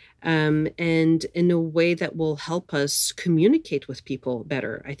lives, and in a way that will help us communicate with people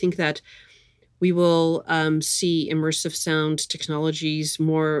better. I think that we will see immersive sound technologies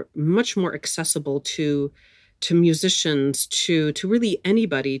much more accessible to musicians, to really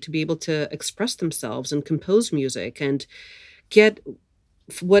anybody, to be able to express themselves and compose music and get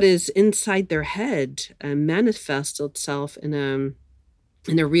what is inside their head manifest itself in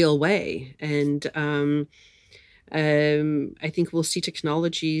a real way. And I think we'll see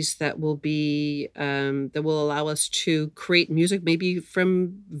technologies that will allow us to create music maybe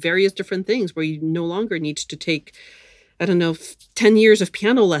from various different things, where you no longer need to take I don't know, 10 years of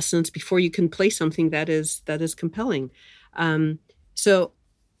piano lessons before you can play something that is compelling. So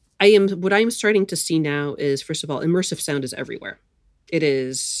what I'm starting to see now is, first of all, immersive sound is everywhere. It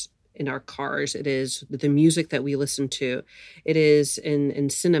is in our cars. It is the music that we listen to. It is in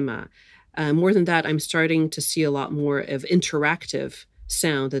cinema. More than that, I'm starting to see a lot more of interactive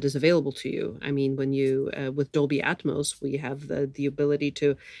sound that is available to you. I mean, when you with Dolby Atmos, we have the ability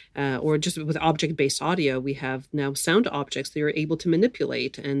to, or just with object-based audio, we have now sound objects that you're able to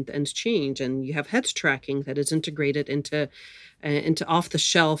manipulate and change, and you have head tracking that is integrated into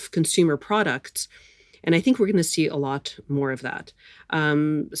off-the-shelf consumer products. And I think we're going to see a lot more of that.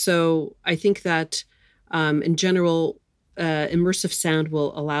 So I think that in general, immersive sound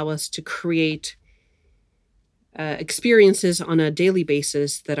will allow us to create experiences on a daily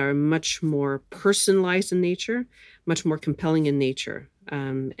basis that are much more personalized in nature, much more compelling in nature.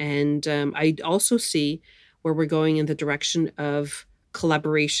 I also see where we're going in the direction of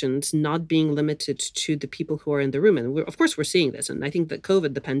collaborations not being limited to the people who are in the room. And of course, we're seeing this. And I think that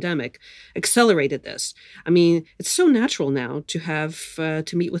COVID, the pandemic, accelerated this. I mean, it's so natural now to have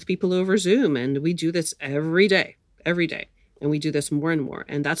to meet with people over Zoom. And we do this every day. And we do this more and more.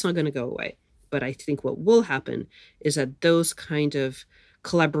 And that's not going to go away. But I think what will happen is that those kind of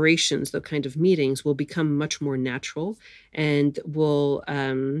collaborations, those kind of meetings will become much more natural and will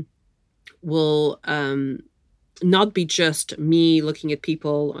not be just me looking at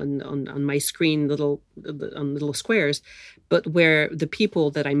people on my screen, on little squares, but where the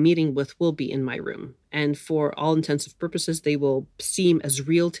people that I'm meeting with will be in my room. And for all intents and purposes, they will seem as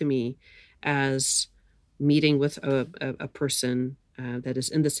real to me as meeting with a person that is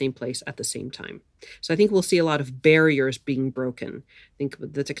in the same place at the same time. So I think we'll see a lot of barriers being broken. I think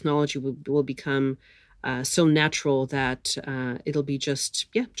the technology will become so natural that it'll be just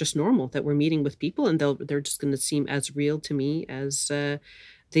normal that we're meeting with people, and they're just going to seem as real to me as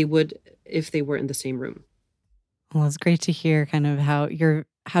they would if they were in the same room. Well, it's great to hear kind of how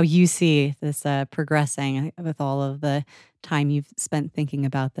you see this progressing with all of the time you've spent thinking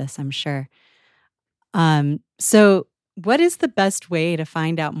about this, I'm sure. So what is the best way to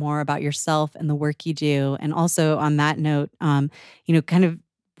find out more about yourself and the work you do? And also on that note, kind of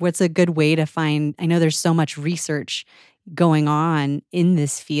what's a good way to find, I know there's so much research going on in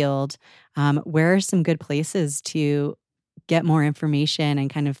this field. Where are some good places to get more information and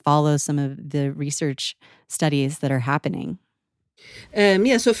kind of follow some of the research studies that are happening?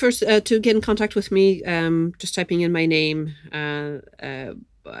 So first, to get in contact with me, just typing in my name,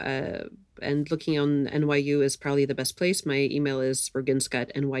 and looking on NYU is probably the best place. My email is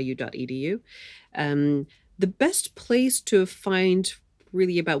roginska@nyu.edu. The best place to find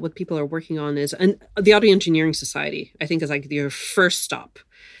really about what people are working on is the Audio Engineering Society, I think, is like your first stop.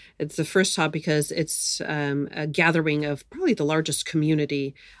 It's the first stop because it's a gathering of probably the largest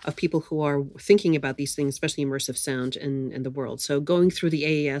community of people who are thinking about these things, especially immersive sound in the world. So going through the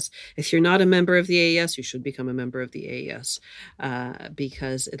AES, if you're not a member of the AES, you should become a member of the AES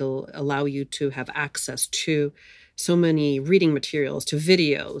because it'll allow you to have access to so many reading materials, to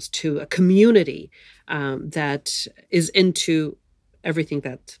videos, to a community that is into everything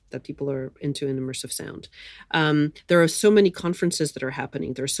that people are into in immersive sound. There are so many conferences that are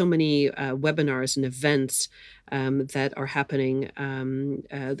happening. There are so many webinars and events that are happening.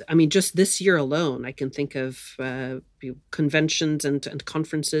 Just this year alone, I can think of conventions and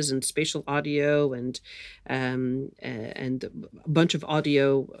conferences and spatial audio and a bunch of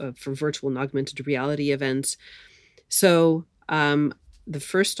audio for virtual and augmented reality events. So the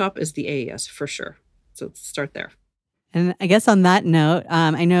first stop is the AES for sure. So let's start there. And I guess on that note,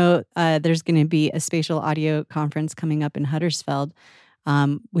 I know there's going to be a spatial audio conference coming up in Huddersfield.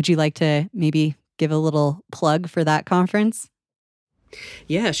 Would you like to maybe give a little plug for that conference?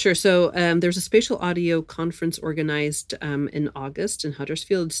 Yeah, sure. So there's a spatial audio conference organized in August in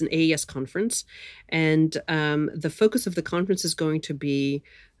Huddersfield. It's an AES conference. And the focus of the conference is going to be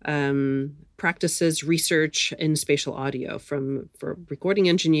practices, research in spatial audio for recording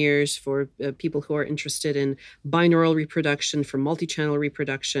engineers, for people who are interested in binaural reproduction, for multi-channel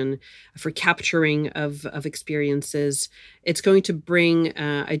reproduction, for capturing of experiences. It's going to bring,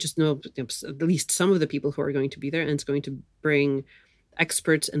 I just know at least some of the people who are going to be there, and it's going to bring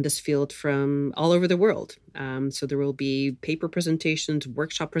experts in this field from all over the world. So there will be paper presentations,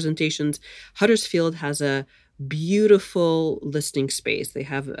 workshop presentations. Huddersfield has a beautiful listening space. They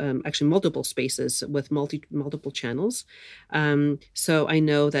have actually multiple spaces with multiple channels. So I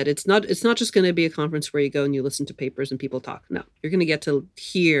know that it's not just going to be a conference where you go and you listen to papers and people talk. No, you're going to get to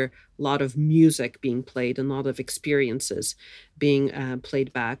hear a lot of music being played and a lot of experiences being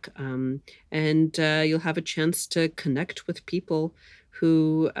played back. And you'll have a chance to connect with people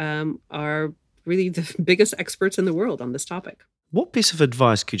who are really the biggest experts in the world on this topic. What piece of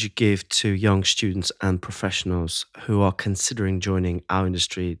advice could you give to young students and professionals who are considering joining our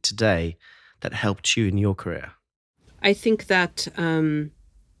industry today that helped you in your career? I think that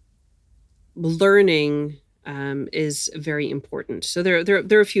learning is very important. So there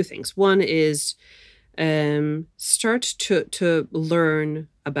are a few things. One is start to learn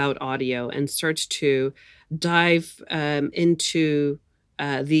about audio and start to dive into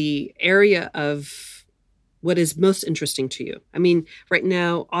the area of what is most interesting to you. I mean, right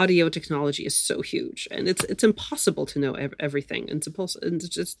now, audio technology is so huge, and it's impossible to know everything. And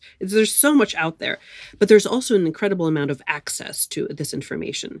there's so much out there, but there's also an incredible amount of access to this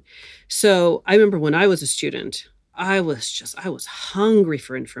information. So I remember when I was a student, I was hungry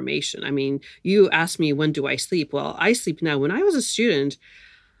for information. I mean, you asked me, when do I sleep? Well, I sleep now. When I was a student,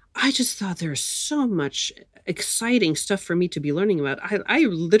 I just thought there's so much exciting stuff for me to be learning about. I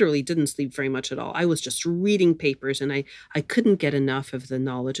literally didn't sleep very much at all. I was just reading papers, and I couldn't get enough of the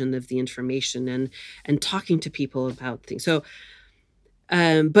knowledge and of the information and talking to people about things. So,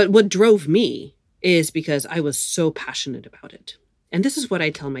 but what drove me is because I was so passionate about it. And this is what I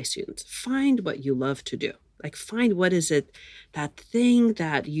tell my students: find what you love to do. Like, find what is it, that thing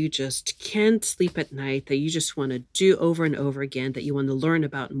that you just can't sleep at night, that you just want to do over and over again, that you want to learn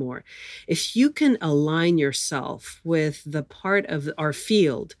about more. If you can align yourself with the part of our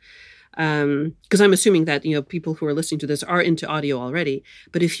field, because I'm assuming that, people who are listening to this are into audio already,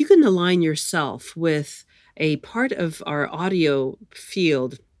 but if you can align yourself with a part of our audio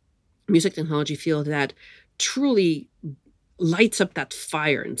field, music technology field, that truly lights up that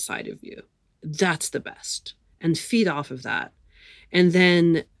fire inside of you, that's the best. And feed off of that. And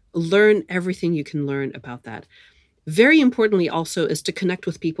then learn everything you can learn about that. Very importantly also is to connect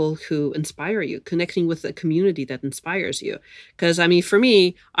with people who inspire you, connecting with a community that inspires you. Because, I mean, for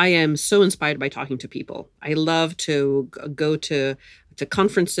me, I am so inspired by talking to people. I love to go to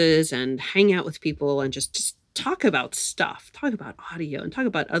conferences and hang out with people and just talk about stuff, talk about audio and talk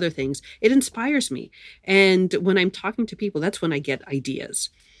about other things. It inspires me. And when I'm talking to people, that's when I get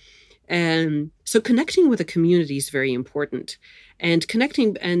ideas. And so connecting with a community is very important. And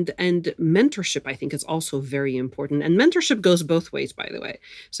connecting and mentorship, I think, is also very important. And mentorship goes both ways, by the way.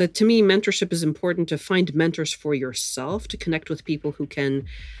 So to me, mentorship is important to find mentors for yourself, to connect with people who can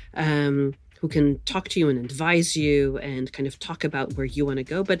talk to you and advise you and kind of talk about where you want to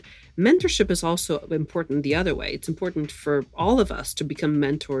go. But mentorship is also important the other way. It's important for all of us to become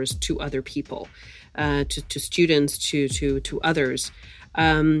mentors to other people, to students, to others.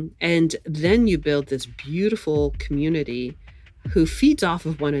 And then you build this beautiful community who feeds off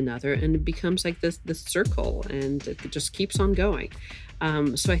of one another, and it becomes like this circle, and it just keeps on going.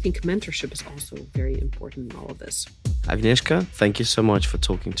 So I think mentorship is also very important in all of this. Agnieszka, thank you so much for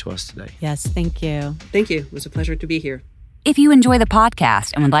talking to us today. Yes, thank you. Thank you. It was a pleasure to be here. If you enjoy the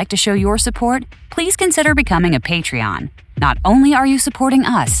podcast and would like to show your support, please consider becoming a Patreon. Not only are you supporting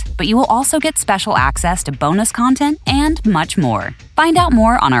us, but you will also get special access to bonus content and much more. Find out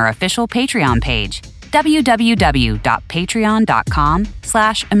more on our official Patreon page,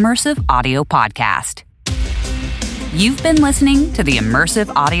 www.patreon.com/immersiveaudiopodcast. You've been listening to the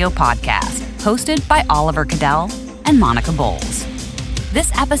Immersive Audio Podcast, hosted by Oliver Cadell and Monica Bowles.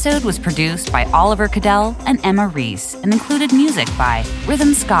 This episode was produced by Oliver Cadell and Emma Reese and included music by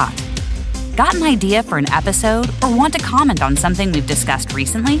Rhythm Scott. Got an idea for an episode or want to comment on something we've discussed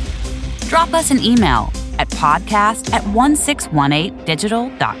recently? Drop us an email at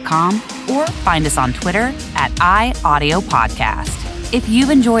podcast@1618digital.com or find us on Twitter at iAudioPodcast. If you've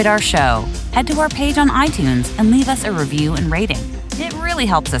enjoyed our show, head to our page on iTunes and leave us a review and rating. It really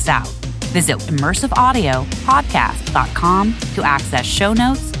helps us out. Visit immersiveaudiopodcast.com to access show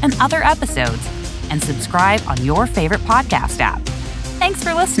notes and other episodes and subscribe on your favorite podcast app. Thanks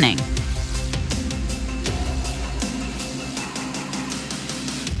for listening.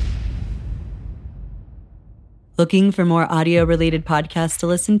 Looking for more audio-related podcasts to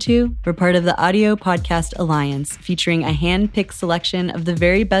listen to? We're part of the Audio Podcast Alliance, featuring a hand-picked selection of the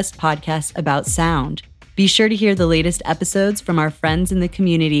very best podcasts about sound. Be sure to hear the latest episodes from our friends in the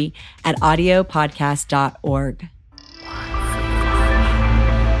community at audiopodcast.org.